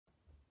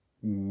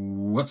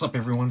What's up,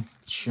 everyone?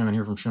 Sean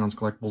here from Sean's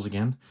Collectibles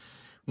again.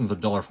 With a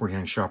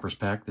 $1.49 Shoppers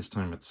Pack. This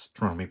time it's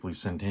Toronto Maple Leaf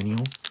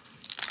Centennial.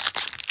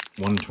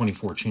 1 in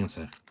 24 chance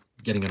of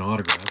getting an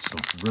autograph, so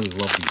really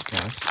love these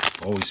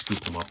packs. Always scoop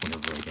them up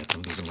whenever I get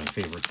them. These are my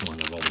favorite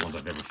ones of all the ones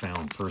I've ever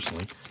found,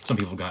 personally. Some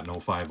people got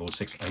 05,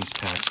 06 ice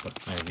packs, but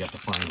I have yet to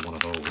find one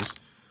of those.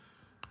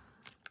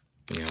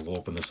 Yeah, we'll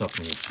open this up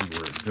and we'll see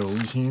where it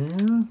goes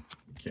here.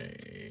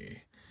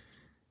 Okay.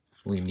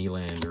 William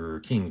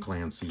Nylander, King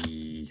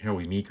Clancy,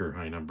 Howie Meeker,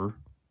 high number.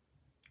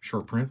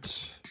 Short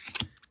print.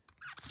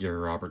 Gary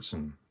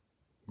Robertson,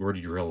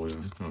 Gordy Drill.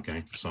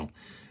 Okay, so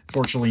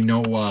fortunately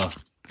no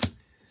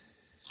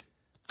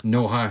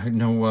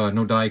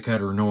die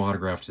cut or no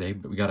autograph today,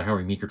 but we got a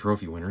Howie Meeker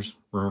trophy winners.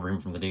 Remember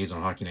him from the days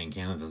on Hockey Night in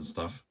Canada and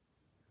stuff.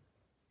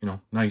 You know,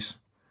 nice.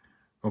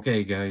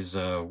 Okay, guys,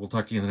 we'll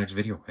talk to you in the next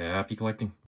video. Happy collecting.